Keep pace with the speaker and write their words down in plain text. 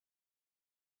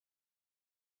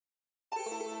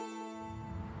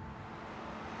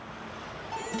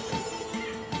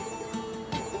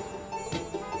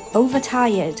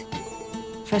overtired,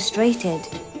 frustrated,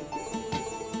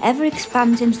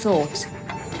 ever-expanding thoughts.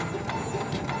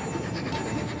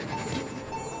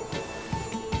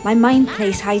 My mind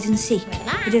plays hide and seek.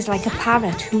 It is like a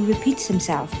parrot who repeats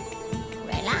himself.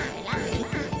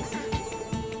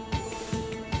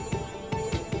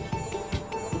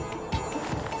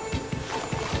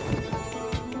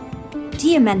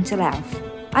 Dear mental health,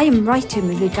 I am writing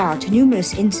with regard to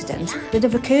numerous incidents that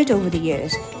have occurred over the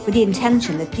years with the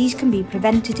intention that these can be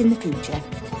prevented in the future.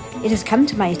 It has come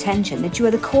to my attention that you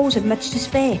are the cause of much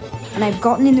despair, and I have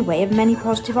gotten in the way of many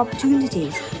positive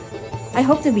opportunities. I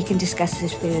hope that we can discuss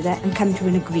this further and come to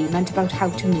an agreement about how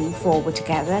to move forward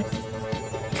together.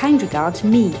 Kind regards,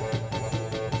 me.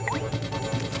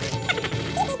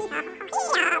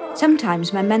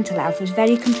 Sometimes my mental health is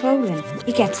very controlling.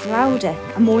 It gets louder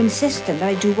and more insistent that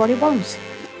I do what it wants.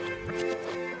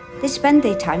 They spend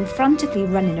their time frantically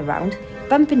running around,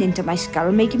 bumping into my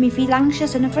skull, making me feel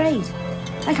anxious and afraid.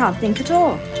 I can't think at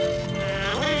all.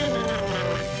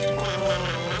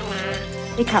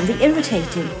 They can be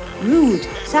irritating, rude,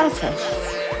 selfish.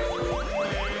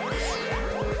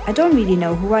 I don't really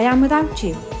know who I am without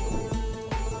you.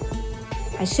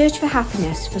 I search for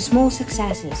happiness, for small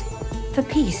successes, for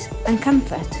peace and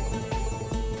comfort.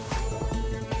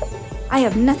 I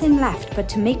have nothing left but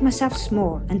to make myself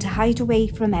small and to hide away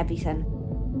from everything.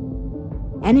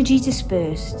 Energy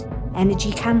dispersed,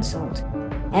 energy cancelled,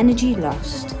 energy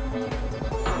lost.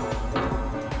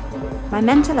 My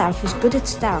mental health is good at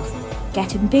stealth,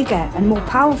 getting bigger and more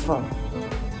powerful.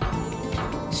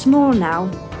 Small now,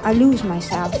 I lose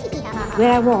myself.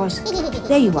 Where I was,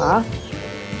 there you are.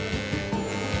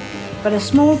 But a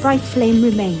small bright flame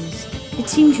remains. It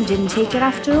seems you didn't take it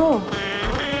after all.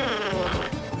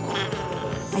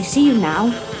 I see you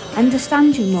now,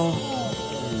 understand you more.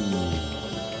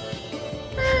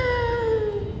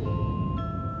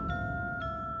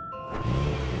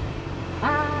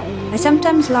 I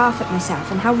sometimes laugh at myself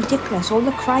and how ridiculous all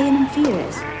the crying and fear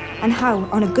is, and how,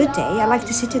 on a good day, I like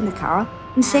to sit in the car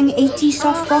and sing 80s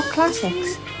soft rock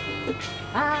classics.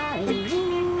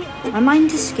 My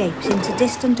mind escapes into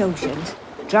distant oceans,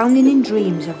 drowning in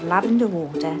dreams of lavender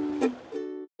water.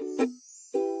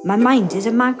 My mind is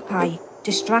a magpie,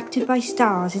 distracted by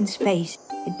stars in space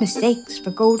it mistakes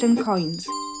for golden coins.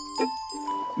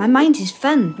 My mind is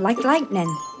fun, like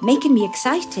lightning, making me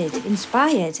excited,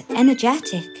 inspired,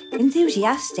 energetic,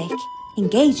 enthusiastic,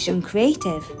 engaged and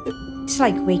creative. It's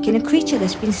like waking a creature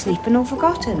that's been sleeping or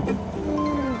forgotten.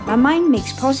 My mind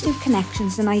makes positive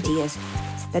connections and ideas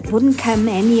that wouldn't come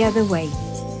any other way.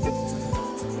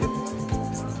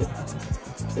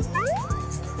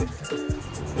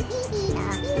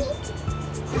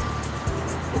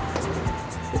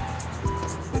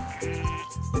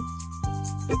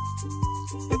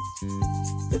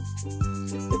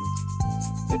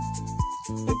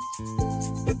 Thank you.